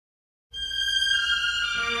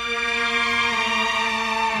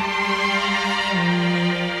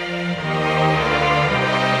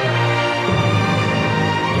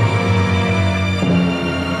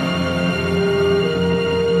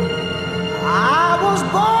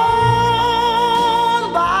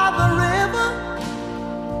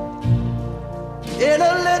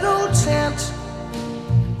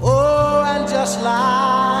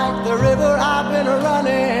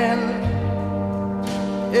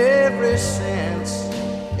ever since.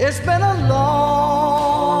 It's been a long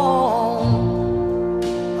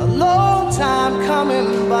time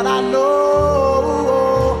coming, but I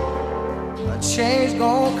know a change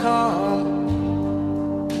gonna come.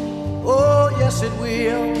 Oh, yes, it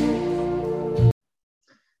will.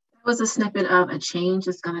 That was a snippet of A Change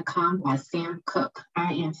Is Gonna Come by Sam Cooke.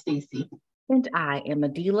 I am Stacy. And I am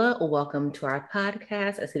Adila. Welcome to our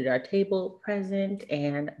podcast. I sit at our table, present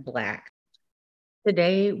and Black.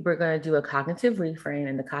 Today, we're going to do a cognitive reframe,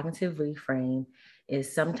 and the cognitive reframe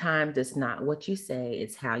is sometimes it's not what you say,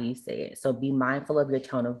 it's how you say it. So be mindful of your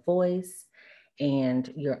tone of voice and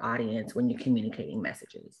your audience when you're communicating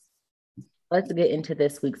messages. Let's get into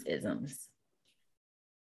this week's isms.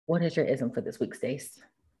 What is your ism for this week, Stace?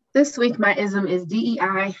 This week, my ism is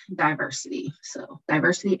DEI, diversity. So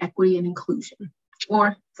diversity, equity, and inclusion,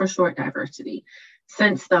 or for short, diversity.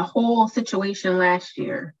 Since the whole situation last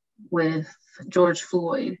year with George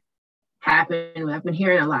Floyd happened, I've been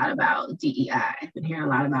hearing a lot about DEI. I've been hearing a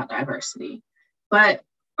lot about diversity, but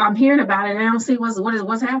I'm hearing about it and I don't see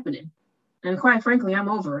what's happening. And quite frankly, I'm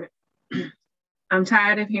over it. I'm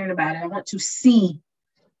tired of hearing about it. I want to see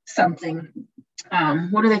something.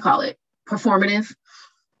 What do they call it? Performative.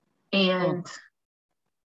 And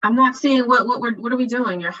I'm not seeing what are we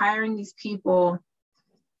doing? You're hiring these people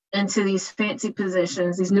into these fancy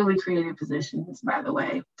positions, these newly created positions, by the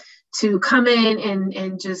way, to come in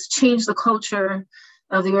and just change the culture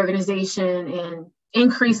of the organization and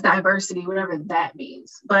increase diversity, whatever that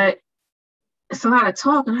means. But it's a lot of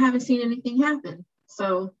talk and I haven't seen anything happen.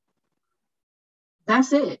 So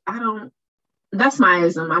that's it. That's my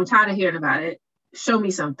ism. I'm tired of hearing about it. Show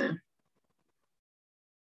me something.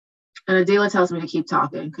 And Adela tells me to keep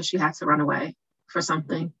talking because she has to run away for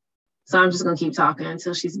something. So I'm just going to keep talking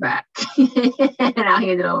until she's back. And I'll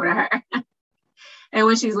hand it over to her. And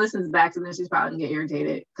when she listens back to me, she's probably going to get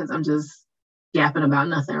irritated because I'm just yapping about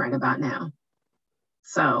nothing right about now.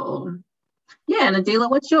 So, yeah. And Adela,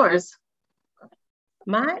 what's yours?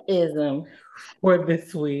 My ism for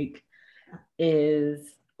this week is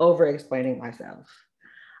over-explaining myself.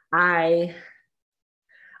 I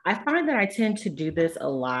find that I tend to do this a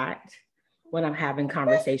lot when I'm having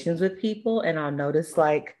conversations with people, and I'll notice,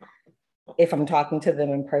 like, if I'm talking to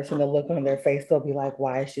them in person, the look on their face, they'll be like,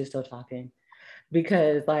 why is she still talking?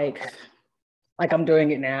 Because like I'm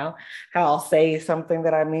doing it now, how I'll say something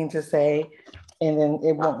that I mean to say, and then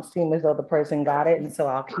it won't seem as though the person got it. And so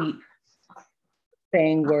I'll keep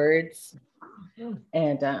saying words.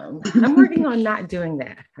 And I'm working on not doing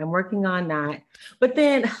that. I'm working on not. But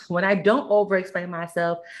then when I don't over-explain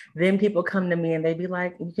myself, then people come to me and they be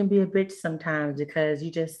like, you can be a bitch sometimes because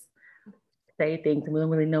you just say things and we don't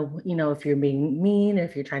really know, if you're being mean or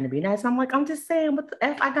if you're trying to be nice. I'm like, I'm just saying what the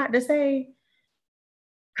F I got to say.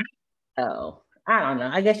 Oh, I don't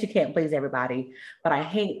know. I guess you can't please everybody, but I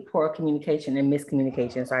hate poor communication and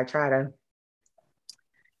miscommunication. So I try to,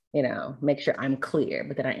 make sure I'm clear,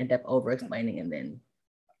 but then I end up over explaining and then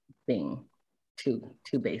being too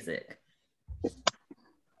basic.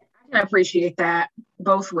 I appreciate that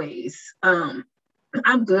both ways. I'm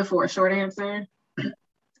good for a short answer.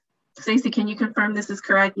 Stacey, can you confirm this is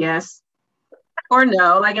correct? Yes or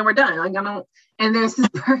no? Like, and we're done. Like, I don't. And there's this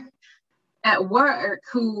at work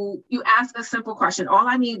who you ask a simple question. All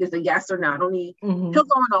I need is a yes or no. I don't need. He'll go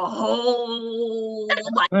on a whole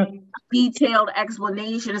detailed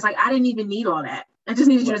explanation. It's like I didn't even need all that. I just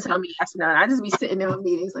needed you to tell me yes or no. I just be sitting there in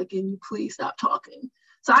meetings like, can you please stop talking?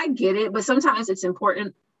 So I get it, but sometimes it's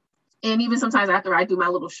important. And even sometimes after I do my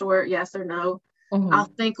little short yes or no,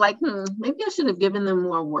 I'll think like, maybe I should have given them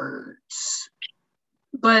more words.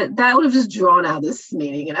 But that would have just drawn out this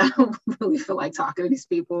meeting, and I don't really feel like talking to these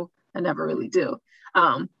people. I never really do.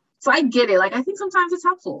 So I get it. Like, I think sometimes it's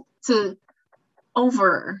helpful to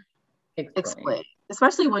over explain,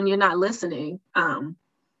 especially when you're not listening. When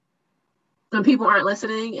people aren't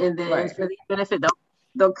listening, and then for the benefit,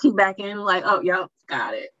 they'll keep back in like, oh, yep,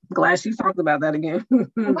 got it. Glad she talked about that again.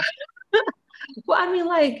 Well, I mean,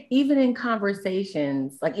 like, even in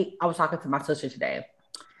conversations, like I was talking to my sister today,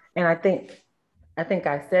 and I think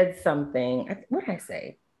I said something. What did I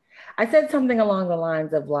say? I said something along the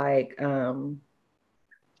lines of like,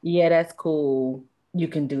 yeah, that's cool. You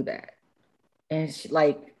can do that. And she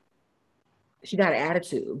got an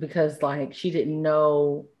attitude because like she didn't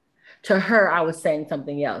know. To her, I was saying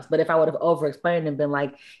something else. But if I would have over-explained and been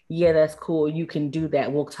like, yeah, that's cool. You can do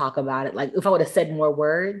that. We'll talk about it. Like if I would have said more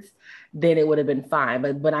words, then it would have been fine.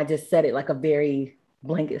 But when I just said it like a very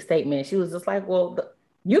blanket statement, she was just like, well,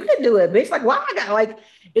 you can do it, bitch. Like, why I got like,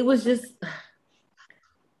 it was just.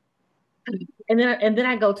 And then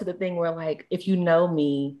I go to the thing where like, if you know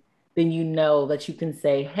me, then you know that you can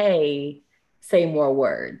say, hey, say more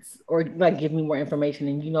words or like give me more information.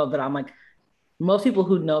 And you know that I'm like, most people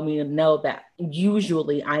who know me know that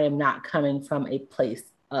usually I am not coming from a place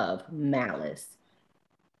of malice.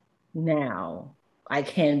 Now, I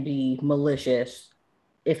can be malicious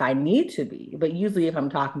if I need to be, but usually if I'm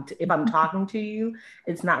talking to you,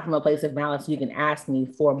 it's not from a place of malice. You can ask me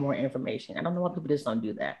for more information. I don't know why people just don't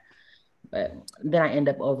do that, but then I end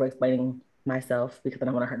up over explaining myself because I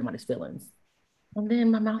don't want to hurt anybody's feelings. And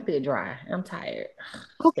then my mouth get dry. I'm tired.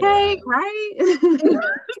 Okay, right?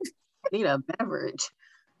 Need a beverage.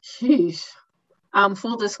 Sheesh.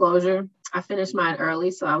 Full disclosure, I finished mine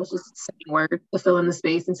early, so I was just saying word to fill in the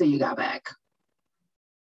space until you got back.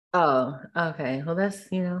 Oh, okay. Well, that's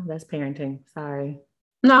parenting. Sorry.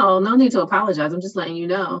 No need to apologize. I'm just letting you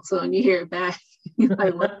know. So when you hear it back, you're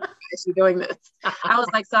like, why is she doing this? I was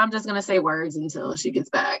like, so I'm just gonna say words until she gets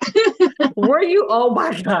back. Were you? Oh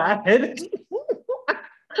my God.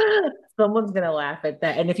 Someone's gonna laugh at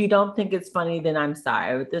that. And if you don't think it's funny, then I'm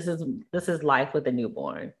sorry. This is life with a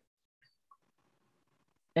newborn.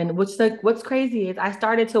 And what's crazy is I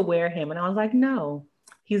started to wear him and I was like, no,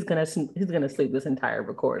 he's gonna sleep this entire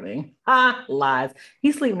recording. Lies.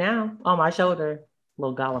 He sleep now on my shoulder,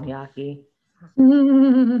 little Gollum Yaki.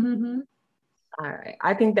 All right.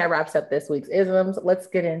 I think that wraps up this week's isms. Let's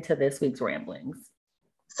get into this week's ramblings.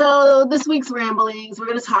 So this week's ramblings, we're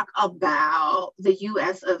going to talk about the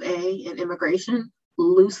U.S.A. and immigration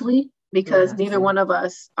loosely because neither one of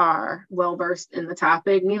us are well versed in the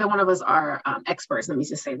topic. Neither one of us are experts. Let me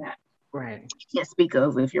just say that. Right. You can't speak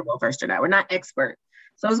of if you're well versed or not. We're not experts.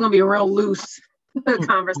 So it's going to be a real loose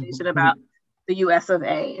conversation about the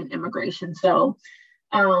U.S.A. and immigration. So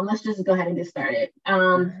let's just go ahead and get started.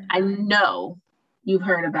 I know you've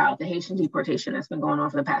heard about the Haitian deportation that's been going on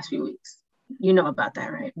for the past few weeks. You know about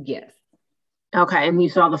that, right? Yes. Okay, and you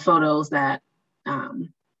saw the photos that,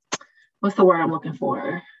 what's the word I'm looking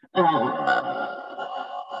for?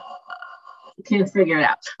 Can't figure it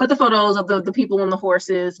out. But the photos of the people on the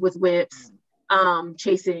horses with whips,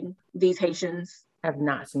 chasing these Haitians. Have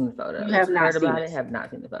not seen the photos. You have not heard seen about it. Have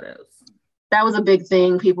not seen the photos. That was a big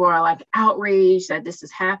thing. People are like outraged that this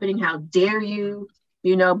is happening. How dare you,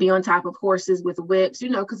 be on top of horses with whips,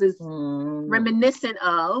 because it's reminiscent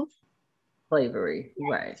of slavery,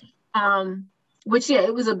 right? Which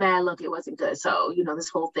it was a bad look. It wasn't good. So this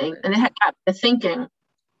whole thing, and it had got me thinking,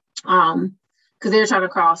 because they were trying to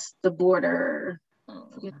cross the border,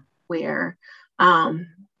 where, but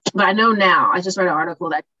I know now. I just read an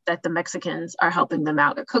article that the Mexicans are helping them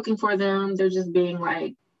out. They're cooking for them. They're just being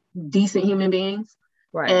like decent human beings,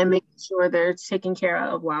 right, and making sure they're taken care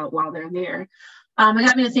of while they're there. It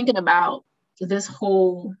got me thinking about this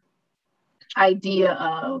whole idea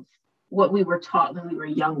of what we were taught when we were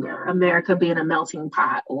younger, America being a melting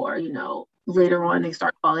pot, or, later on they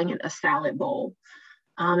start calling it a salad bowl.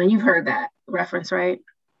 And you've heard that reference, right?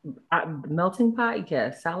 Melting pot,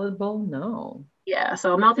 yes. Salad bowl, no. Yeah,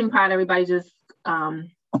 so a melting pot, everybody just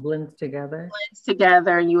blends together,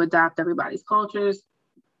 and you adopt everybody's cultures.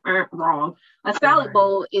 Wrong. A salad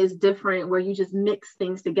bowl is different, where you just mix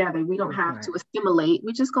things together. We don't have to assimilate.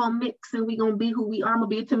 We just gonna mix, and we gonna be who we are. I'm gonna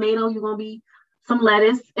be a tomato, you're gonna be some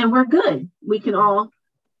lettuce, and we're good. We can all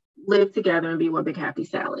live together and be one big happy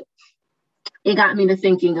salad. It got me to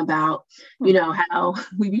thinking about, how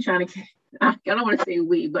we be trying to, I don't want to say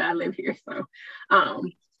we, but I live here. So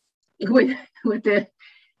with the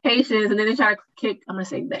Haitians, and then they try to kick, I'm going to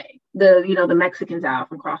say the Mexicans out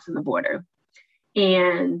from crossing the border.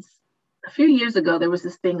 And a few years ago, there was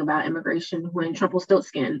this thing about immigration when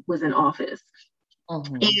Rumpelstiltskin was in office.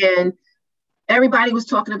 And everybody was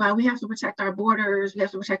talking about, we have to protect our borders,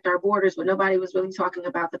 but nobody was really talking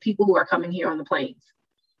about the people who are coming here on the planes,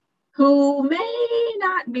 who may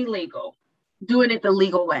not be legal, doing it the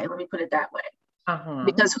legal way. Let me put it that way.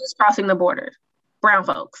 Because who's crossing the border? Brown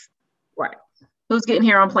folks. Right. Who's getting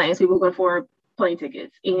here on planes? People going for plane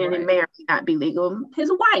tickets. And it may or may not be legal.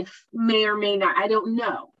 His wife may or may not. I don't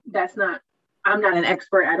know. I'm not an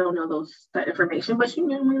expert. I don't know that information, but she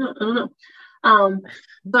may or may not. I don't know.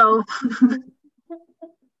 So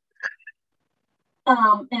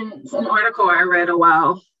and an article I read a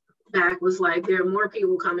while back was like, there are more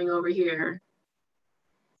people coming over here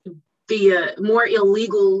via more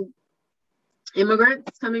illegal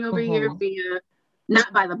immigrants coming over here via,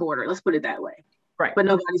 not by the border, let's put it that way. Right. But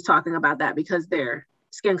nobody's talking about that because their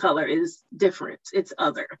skin color is different. It's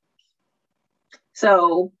other.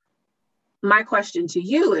 So my question to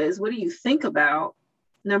you is, what do you think about,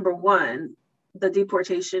 number one, the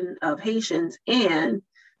deportation of Haitians, and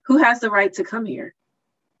who has the right to come here?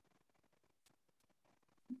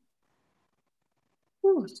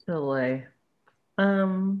 Ooh, Chile. I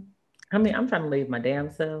mean, I'm trying to leave my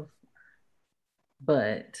damn self,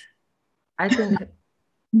 but I think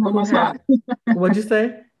You want my who have spot? what'd you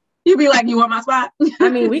say? You be like, you want my spot? I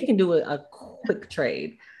mean, we can do a quick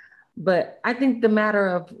trade, but I think the matter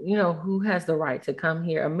of, who has the right to come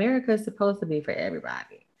here, America is supposed to be for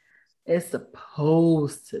everybody. It's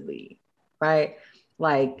supposed to be, right?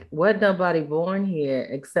 Like, what nobody born here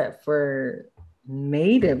except for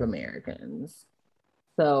Native Americans.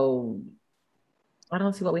 So I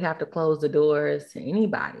don't see why we have to close the doors to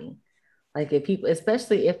anybody. Like if people,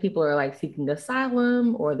 especially if people are like seeking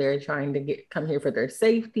asylum or they're trying to come here for their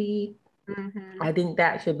safety, I think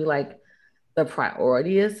that should be like the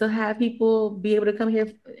priority is to have people be able to come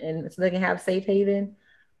here and so they can have safe haven.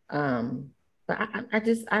 But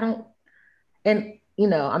I don't, and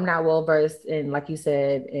I'm not well versed in, like you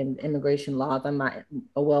said, in immigration laws. I'm not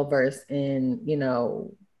well versed in,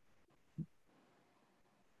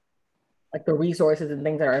 like the resources and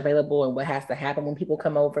things that are available and what has to happen when people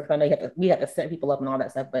come over. Because I know we have to set people up and all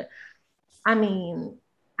that stuff. But I mean,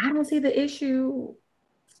 I don't see the issue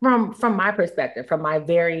from my perspective, from my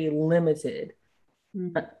very limited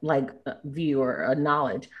view or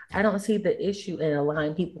knowledge. I don't see the issue in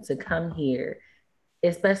allowing people to come here,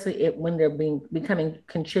 especially when they're becoming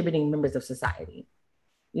contributing members of society.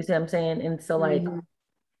 You see what I'm saying? And so like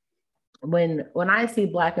when I see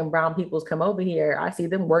Black and brown peoples come over here, I see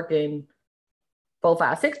them working 4,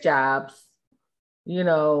 5, 6 jobs,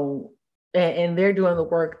 and they're doing the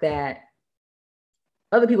work that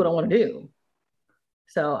other people don't want to do.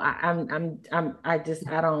 So I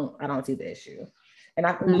don't see the issue.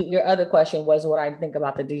 And your other question was what I think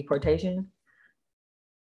about the deportation.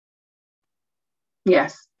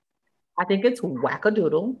 Yes. I think it's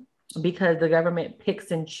wackadoodle because the government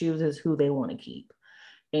picks and chooses who they want to keep.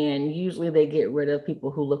 And usually they get rid of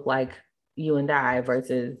people who look like you and I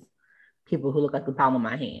versus people who look like the palm of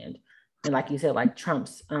my hand. And like you said, like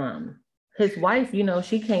Trump's his wife,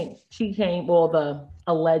 she came,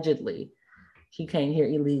 allegedly she came here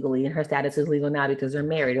illegally and her status is legal now because they're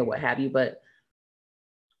married or what have you, but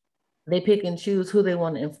they pick and choose who they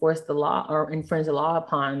want to enforce the law or infringe the law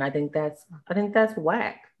upon. And I think that's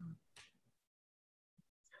whack.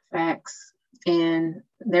 Facts. And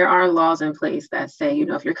there are laws in place that say,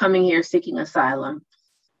 if you're coming here seeking asylum,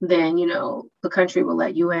 then, the country will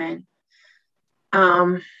let you in.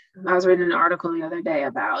 I was reading an article the other day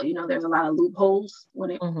about, there's a lot of loopholes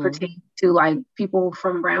when it pertains to like people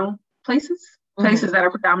from brown places that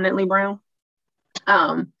are predominantly brown.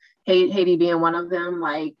 Haiti being one of them.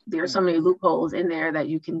 Like there's so many loopholes in there that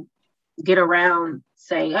you can get around,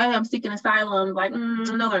 say, hey, I'm seeking asylum. Like,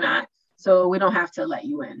 no, they're not. So we don't have to let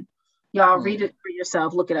you in. Y'all read it for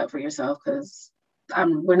yourself, look it up for yourself, because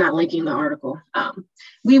we're not linking the article.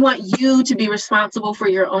 We want you to be responsible for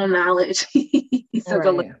your own knowledge. So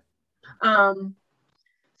go look.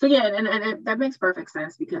 So yeah, and that makes perfect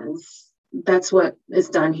sense because that's what is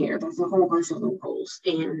done here. There's a whole bunch of loopholes,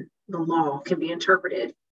 and the law can be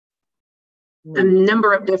interpreted a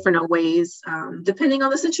number of different ways, depending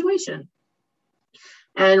on the situation.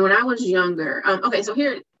 And when I was younger,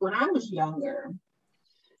 when I was younger,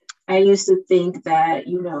 I used to think that,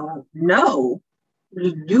 no,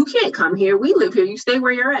 you can't come here. We live here. You stay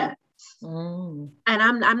where you're at. And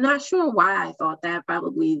I'm not sure why I thought that.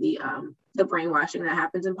 Probably the brainwashing that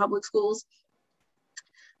happens in public schools.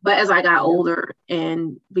 But as I got older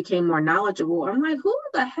and became more knowledgeable, I'm like, who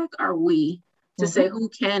the heck are we to say who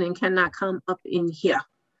can and cannot come up in here,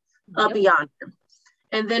 up beyond here?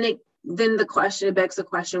 And then it begs the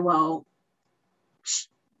question, well,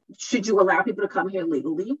 should you allow people to come here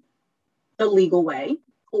legally, the legal way,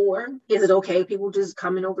 or is it okay if people just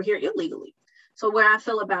coming over here illegally? So where I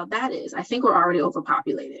feel about that is, I think we're already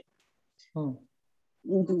overpopulated.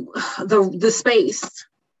 The space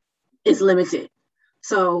is limited.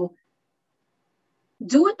 So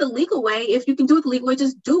do it the legal way. If you can do it the legal way,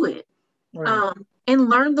 just do it. Right. And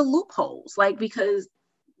learn the loopholes, because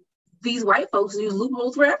these white folks use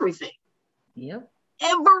loopholes for everything. Yep.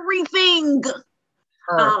 Everything.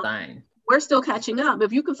 Fine. We're still catching up.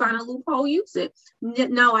 If you can find a loophole, use it.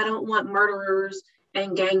 No, I don't want murderers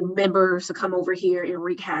and gang members to come over here and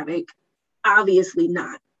wreak havoc. Obviously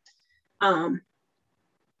not.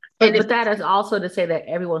 But that is also to say that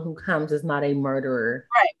everyone who comes is not a murderer,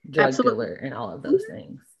 right, drug dealer, and all of those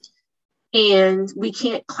things. And we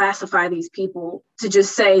can't classify these people to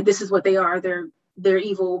just say this is what they are. They're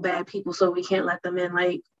evil, bad people, so we can't let them in.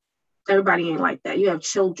 Like everybody ain't like that. You have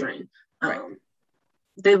children. Right.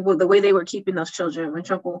 The way they were keeping those children when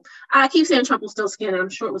I keep saying Trump was still skinning. I'm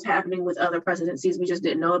sure it was happening with other presidencies. We just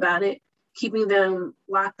didn't know about it. keeping them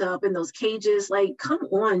locked up in those cages. Like, come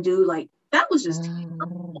on, dude. Like, that was just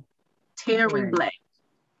terrible. Right.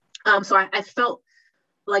 So I felt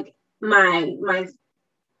like my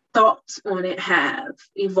thoughts on it have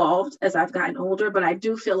evolved as I've gotten older, but I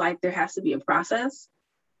do feel like there has to be a process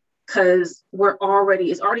because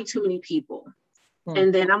it's already too many people.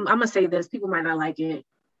 And then I'm gonna say this, people might not like it,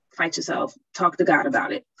 fight yourself, talk to God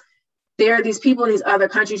about it. There are these people in these other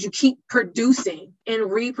countries, you keep producing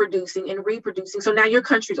and reproducing and reproducing. So now your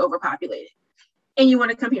country's overpopulated and you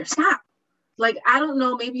want to come here. Stop. Like, I don't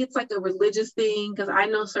know, maybe it's like a religious thing because I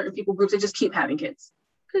know certain people groups that just keep having kids.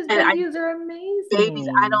 Because babies are amazing. Babies,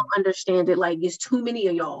 I don't understand it. Like, it's too many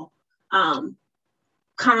of y'all. Calm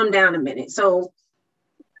down a minute. So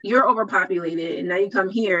you're overpopulated and now you come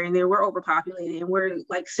here and then we're overpopulated and we're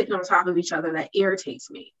like sitting on top of each other. That irritates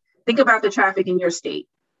me. Think about the traffic in your state.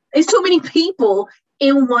 It's too many people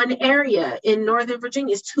in one area in Northern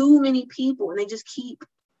Virginia. It's too many people and they just keep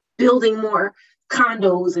building more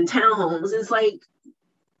condos and townhomes. It's like,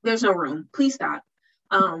 there's no room. Please stop.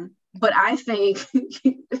 But I think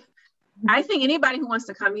anybody who wants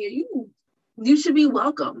to come here, you should be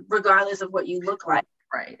welcome, regardless of what you look like.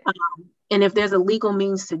 Right. And if there's a legal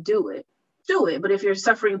means to do it, do it. But if you're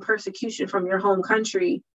suffering persecution from your home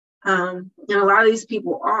country, and a lot of these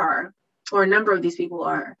people are, or a number of these people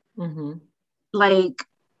are, like,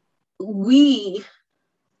 the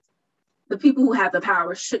people who have the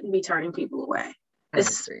power shouldn't be turning people away,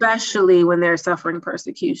 especially when they're suffering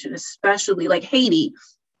persecution, especially like Haiti.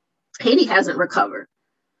 Haiti hasn't recovered.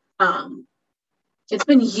 It's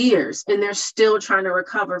been years and they're still trying to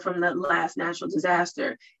recover from the last natural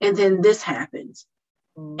disaster. And then this happens.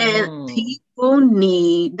 And people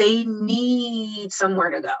need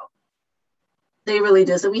somewhere to go. They really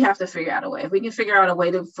do. So we have to figure out a way. If we can figure out a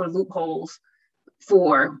way for loopholes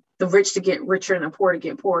for the rich to get richer and the poor to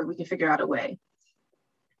get poorer, we can figure out a way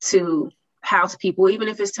to house people, even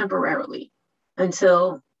if it's temporarily,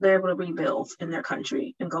 until they're able to rebuild in their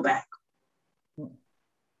country and go back.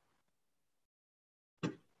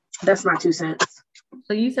 That's my 2 cents.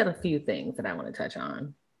 So you said a few things that I want to touch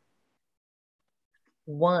on.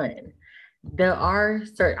 One, there are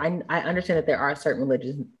certain, I understand that there are certain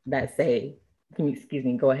religions that say,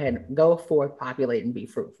 go ahead, go forth, populate, and be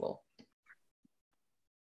fruitful.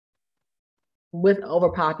 With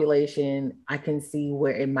overpopulation, I can see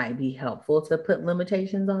where it might be helpful to put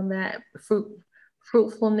limitations on that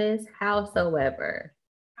fruitfulness. Howsoever,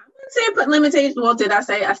 I wouldn't say put limitations. Well, did I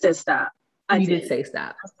say? I said stop. You did say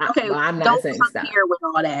stop. Okay, I'm not saying stop. Here with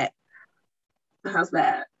all that. How's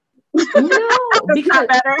that? No, because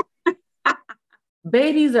better.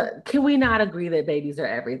 Babies are. Can we not agree that babies are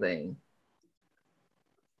everything?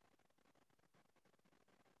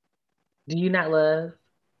 Do you not love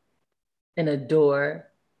and adore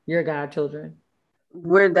your godchildren?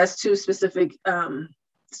 That's two specific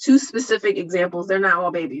examples. They're not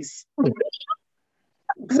all babies.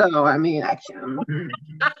 So I mean, I can.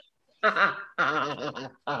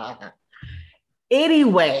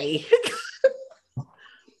 Anyway,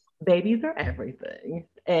 babies are everything.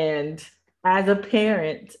 And as a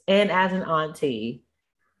parent and as an auntie,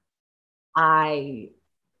 I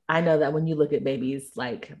know that when you look at babies,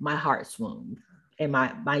 like my heart swoons and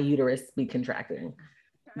my uterus be contracting.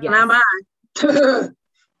 Yes. Not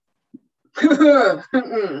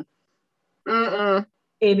mine.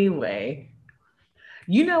 Anyway,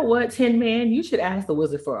 you know what, Tin Man? You should ask the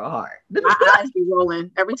wizard for a heart. My eyes be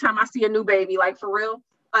rolling every time I see a new baby. Like, for real,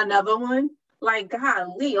 another one. Like,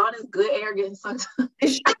 golly, all this good air getting sucked.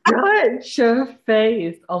 Shut your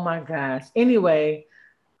face! Oh my gosh. Anyway,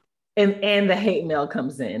 and the hate mail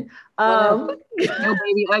comes in. Your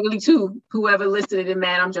baby ugly too. Whoever listed it in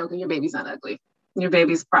man, I'm joking. Your baby's not ugly. Your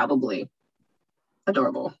baby's probably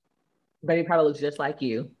adorable. Baby probably looks just like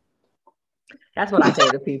you. That's what I say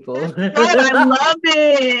to people. I love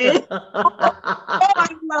it.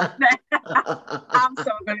 I love that. I'm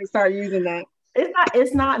so going to start using that.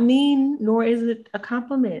 It's not mean, nor is it a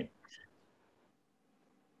compliment.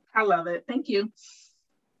 I love it. Thank you.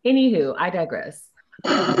 Anywho, I digress.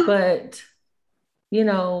 But, you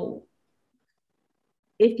know,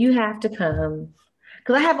 if you have to come,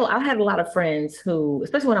 because I've had a lot of friends who,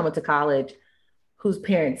 especially when I went to college, whose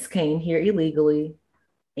parents came here illegally,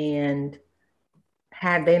 and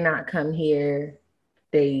had they not come here,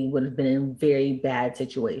 they would have been in very bad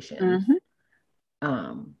situations.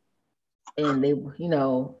 And they, you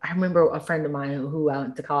know, I remember a friend of mine who I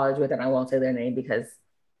went to college with, and I won't say their name because,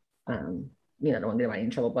 you know, I don't want to get anybody in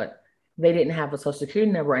trouble, but they didn't have a social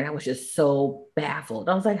security number. And I was just so baffled.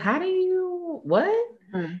 I was like, how do you, what?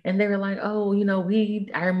 And they were like, oh, you know,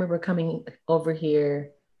 I remember coming over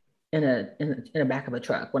here in a back of a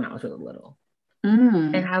truck when I was really little.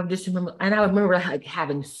 Mm. And I remember like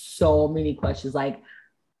having so many questions, like,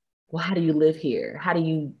 well, how do you live here? How do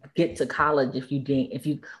you get to college if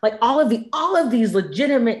you like all of these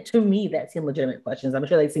legitimate, to me, that seem legitimate questions. I'm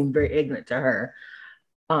sure they seem very ignorant to her.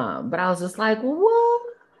 But I was just like, what?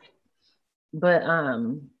 But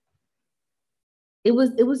it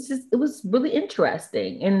was really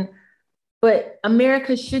interesting. But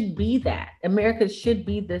America should be that. America should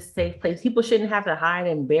be this safe place. People shouldn't have to hide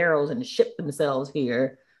in barrels and ship themselves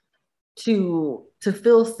here to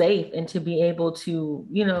feel safe and to be able to,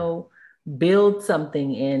 build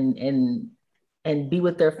something and be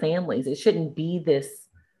with their families. It shouldn't be this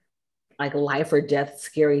like life or death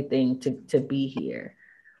scary thing to be here.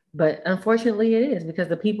 But unfortunately it is, because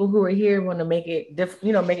the people who are here want to make it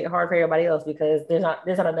make it hard for everybody else, because there's not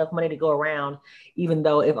enough money to go around, even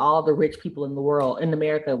though if all the rich people in the world in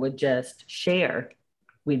America would just share,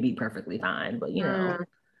 we'd be perfectly fine. But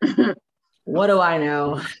what do I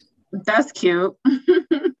know? That's cute.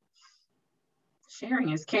 Sharing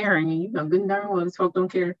is caring, and you know good and darn well these folks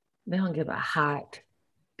don't care. They don't give a hot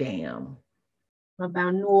damn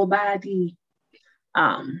About nobody.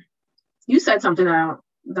 You said something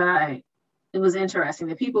it was interesting.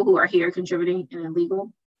 The people who are here contributing and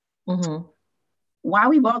illegal, why are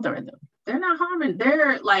we bothering them? They're not harming.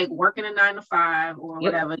 They're like working a 9 to 5 or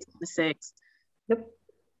whatever, 6. Yep.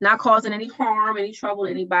 Not causing any harm, any trouble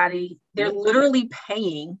to anybody. They're literally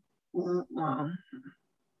paying.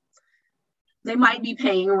 They might be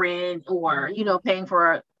paying rent or paying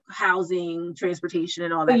for housing, transportation,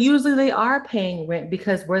 and all that. But usually they are paying rent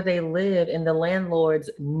because where they live, and the landlords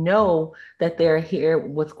know that they're here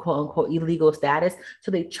with quote unquote illegal status.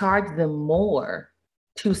 So they charge them more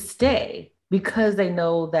to stay because they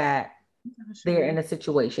know that they're in a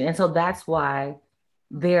situation. And so that's why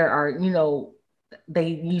there are, they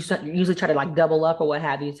usually try to like double up or what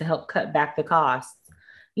have you to help cut back the costs.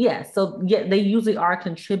 Yeah. So yeah, they usually are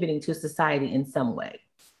contributing to society in some way.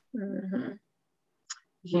 Mm-hmm.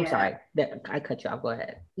 Yeah. I'm sorry that I cut you off. Go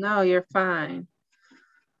ahead. No, you're fine.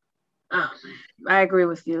 I agree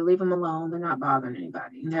with you. Leave them alone. They're not bothering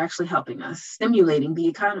anybody. They're actually helping us, stimulating the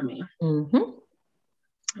economy.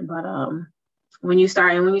 Mm-hmm. But when you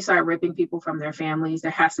start ripping people from their families,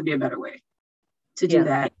 there has to be a better way to do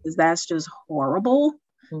that, because that's just horrible.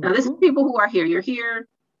 Mm-hmm. Now, this is people who are here. You're here.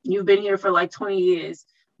 You've been here for like 20 years,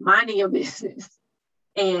 minding your business,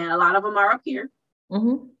 and a lot of them are up here.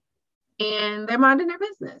 Mm-hmm. And they're minding their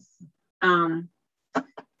business.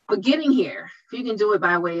 But getting here, if you can do it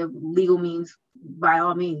by way of legal means, by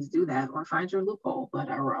all means do that, or find your loophole. But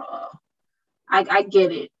I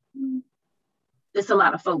get it. There's a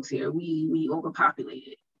lot of folks here. We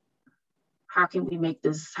overpopulated. How can we make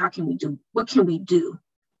this? What can we do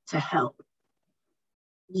to help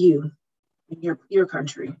you and your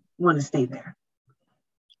country want to stay there?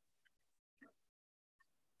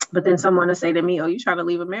 But then someone will say to me, oh, you try to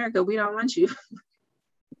leave America, we don't want you.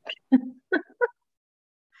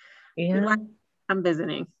 Yeah. Like, I'm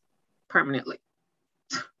visiting permanently.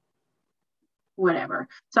 Whatever.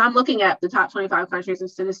 So I'm looking at the top 25 countries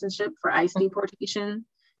of citizenship for ICE deportation.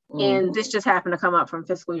 And this just happened to come up from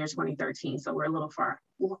fiscal year 2013. So we're a little far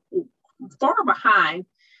behind.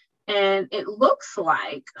 And it looks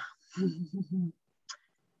like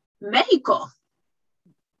Mexico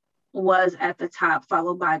was at the top,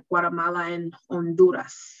 followed by Guatemala and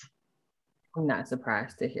Honduras. I'm not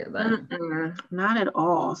surprised to hear that. Not at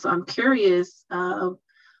all. So I'm curious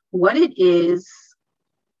what it is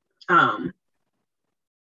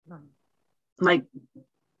like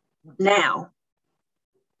now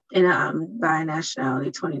in by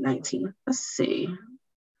nationality 2019. Let's see.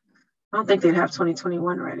 I don't think they'd have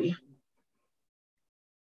 2021 ready.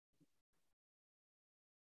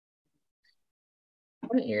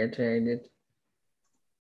 I'm irritated.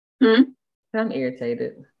 I'm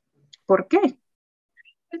irritated. ¿Por qué?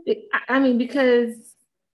 I mean, because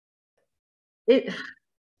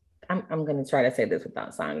I'm going to try to say this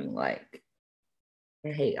without sounding like I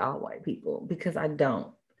hate all white people, because I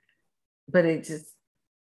don't. But it just,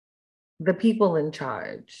 the people in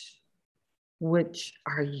charge, which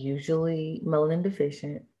are usually melanin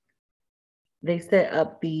deficient, they set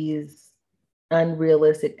up these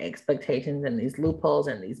unrealistic expectations and these loopholes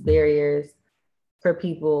and these barriers for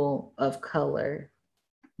people of color.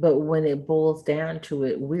 But when it boils down to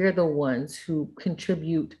it, we're the ones who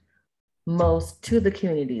contribute most to the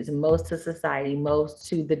communities, most to society, most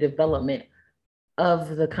to the development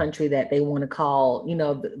of the country that they want to call,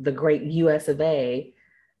 the great U.S.A.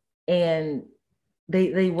 And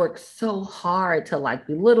they work so hard to like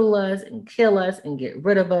belittle us and kill us and get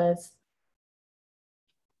rid of us.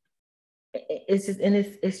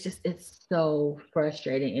 it's so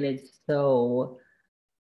frustrating, and it's so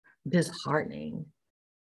disheartening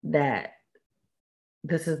that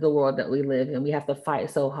this is the world that we live in. We have to fight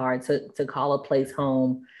so hard to call a place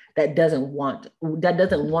home that doesn't want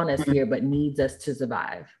us here, but needs us to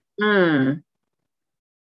survive.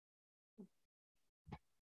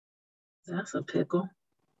 That's a pickle.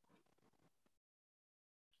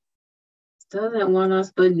 Doesn't want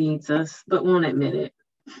us, but needs us, but won't admit it.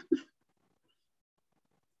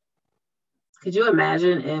 Could you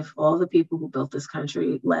imagine if all the people who built this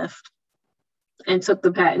country left and took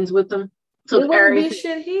the patents with them? It wouldn't be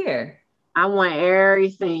shit here. I want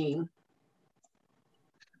everything.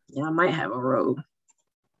 Yeah, I might have a road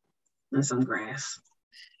and some grass.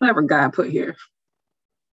 Whatever God put here.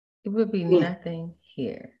 It would be nothing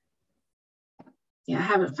here. Yeah, I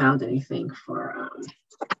haven't found anything for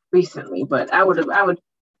recently, but I would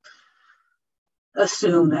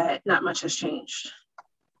assume that not much has changed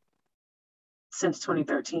since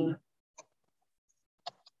 2013.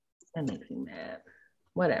 That makes me mad.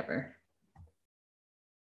 Whatever.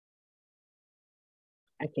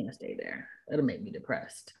 I can't stay there. It'll make me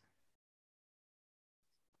depressed.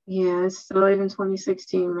 Yeah, it's still even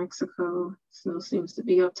 2016. Mexico still seems to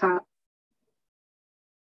be up top.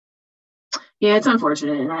 Yeah, it's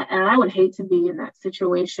unfortunate. And I would hate to be in that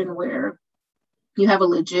situation where you have a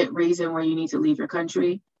legit reason where you need to leave your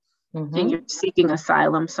country and you're seeking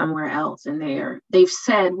asylum somewhere else. And they've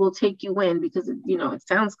said, we'll take you in because, it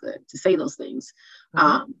sounds good to say those things.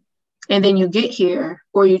 And then you get here,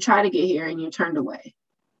 or you try to get here, and you're turned away.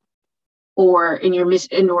 Or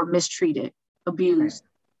you're mistreated, abused.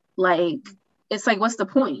 Right. It's like, what's the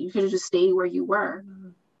point? You could have just stayed where you were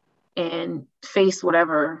and face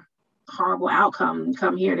whatever horrible outcome and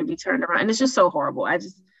come here to be turned around. And it's just so horrible. I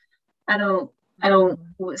don't,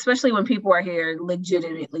 especially when people are here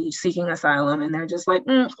legitimately seeking asylum and they're just like,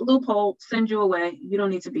 loophole, send you away. You don't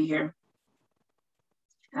need to be here.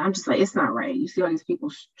 And I'm just like, it's not right. You see all these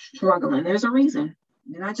people struggling. There's a reason.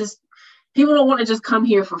 And people don't want to just come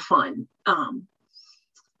here for fun.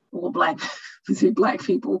 Well, black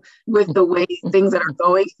people with the way things that are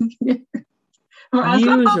going.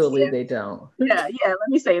 Usually they don't. Yeah. Let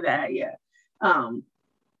me say that. Yeah.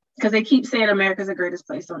 Because they keep saying America's the greatest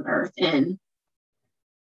place on earth. And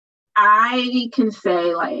I can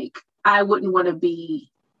say, like, I wouldn't want to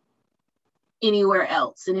be anywhere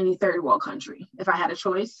else in any third world country if I had a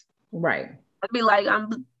choice. Right. I'd be like,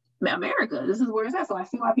 I'm America. This is where it's at. So I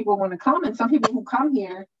see why people want to come. And some people who come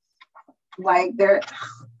here, like, the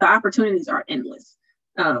opportunities are endless.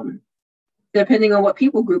 Depending on what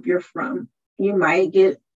people group you're from, you might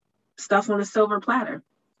get stuff on a silver platter.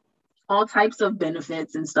 All types of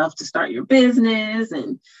benefits and stuff to start your business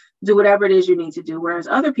and do whatever it is you need to do. Whereas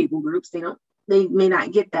other people groups, they may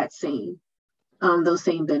not get that those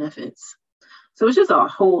same benefits. So it's just a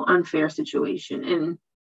whole unfair situation. And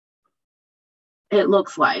it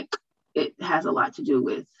looks like it has a lot to do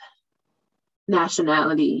with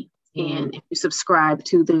nationality and if you subscribe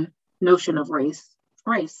to the notion of race.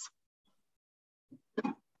 I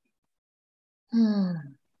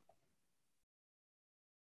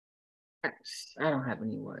don't have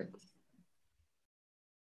any words.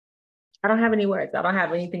 I don't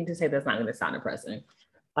have anything to say that's not going to sound depressing.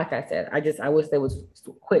 Like I said, I wish they would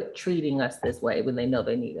quit treating us this way when they know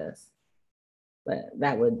they need us. But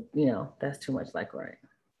that would, that's too much like right.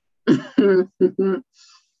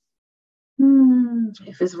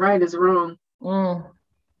 If it's right, it's wrong.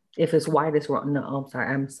 If it's white, it's wrong. No, I'm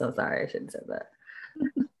sorry. I'm so sorry. I shouldn't have said that.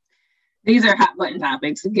 These are hot button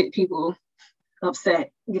topics to get people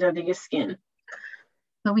upset, get under your skin.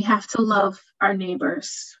 But we have to love our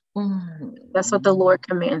neighbors. That's what the Lord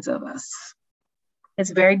commands of us.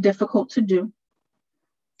 It's very difficult to do.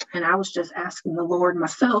 And I was just asking the Lord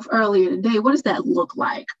myself earlier today, what does that look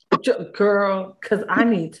like? Girl, because I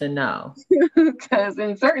need to know. Because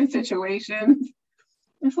in certain situations,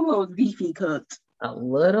 it's a little beefy cooked. A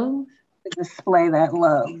little? To display that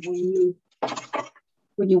love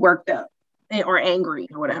when you worked up or angry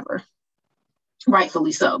or whatever.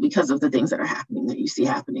 Rightfully so, because of the things that are happening, that you see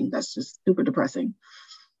happening. That's just super depressing.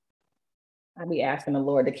 I be asking the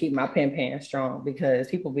Lord to keep my pen strong because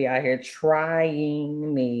people be out here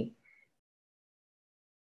trying me.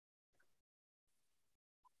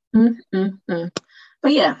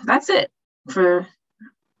 But yeah, that's it for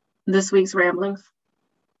this week's ramblings.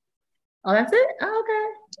 Oh, that's it? Oh,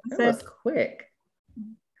 okay. That was quick.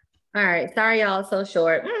 All right. Sorry, y'all. So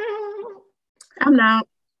short. I'm not.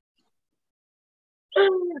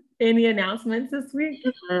 Any announcements this week?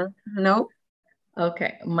 Nope.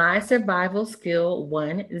 Okay. My survival skill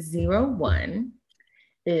 101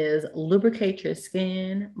 is lubricate your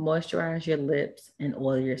skin, moisturize your lips, and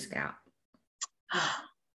oil your scalp.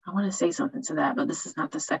 I want to say something to that, but this is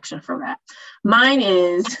not the section for that. Mine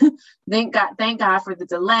is thank God for the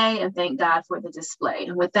delay, and thank God for the display.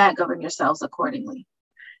 And with that, govern yourselves accordingly.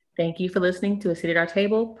 Thank you for listening to A Seat at Our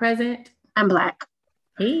Table. Present. I'm Black.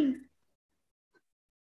 Peace.